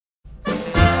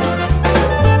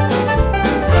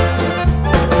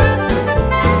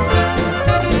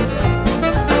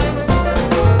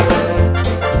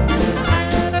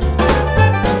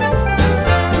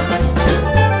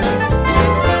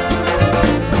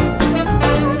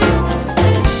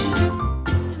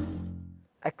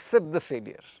accept the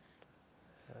failure.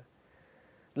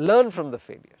 Learn from the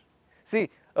failure. See,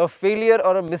 a failure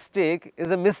or a mistake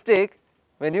is a mistake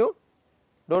when you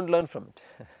don't learn from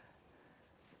it.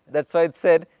 That is why it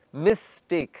said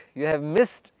mistake. You have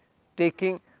missed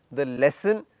taking the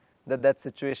lesson that that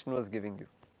situation was giving you.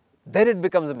 Then it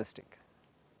becomes a mistake.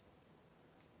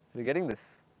 Are you getting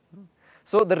this?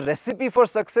 So, the recipe for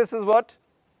success is what?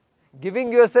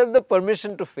 Giving yourself the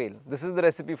permission to fail. This is the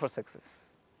recipe for success.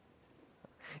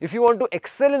 If you want to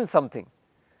excel in something,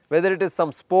 whether it is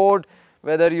some sport,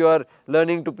 whether you are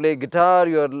learning to play guitar,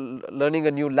 you are learning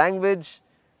a new language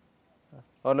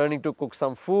or learning to cook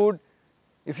some food,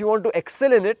 if you want to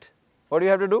excel in it, what do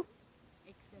you have to do?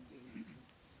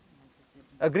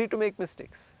 Agree to make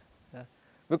mistakes.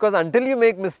 Because until you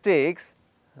make mistakes,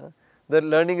 the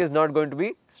learning is not going to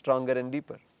be stronger and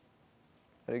deeper.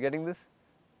 Are you getting this?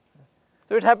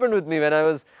 So, it happened with me when I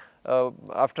was,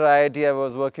 after IIT I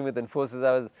was working with Infosys,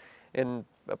 I was in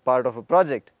a part of a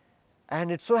project,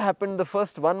 and it so happened the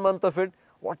first 1 month of it,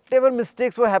 whatever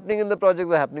mistakes were happening in the project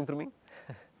were happening through me.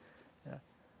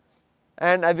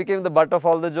 And I became the butt of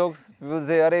all the jokes. People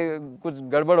say, "Arey, kuch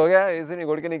gadbad ho gaya, aise nahi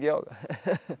Ghodke nahi kiya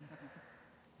hoga."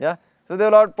 Yeah. So, they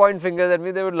would all point fingers at me,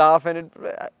 they would laugh, and it,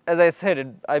 as I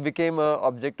said, I became an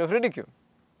object of ridicule.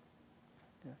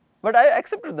 But I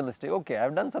accepted the mistake. Okay, I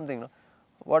have done something now.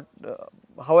 What,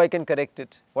 how I can correct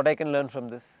it, what I can learn from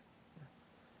this.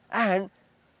 And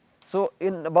so,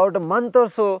 in about a month or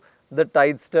so, the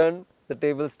tides turned, the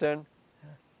tables turned.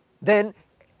 Then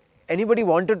anybody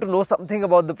wanted to know something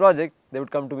about the project, they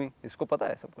would come to me. Isko pata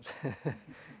hai sab kuch.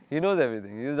 He knows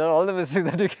everything. He has done all the mistakes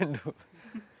that you can do.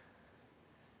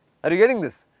 Are you getting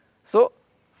this? So,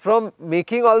 from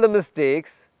making all the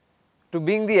mistakes to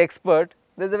being the expert,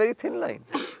 there is a very thin line,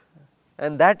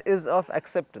 and that is of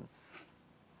acceptance.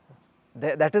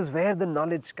 That is where the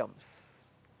knowledge comes.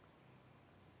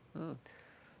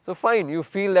 So, fine, you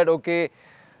feel that okay,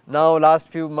 now last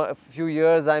few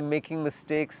years I am making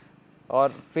mistakes or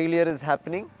failure is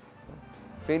happening.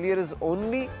 Failure is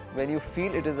only when you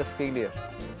feel it is a failure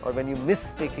or when you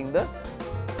miss taking the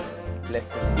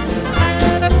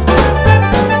lesson.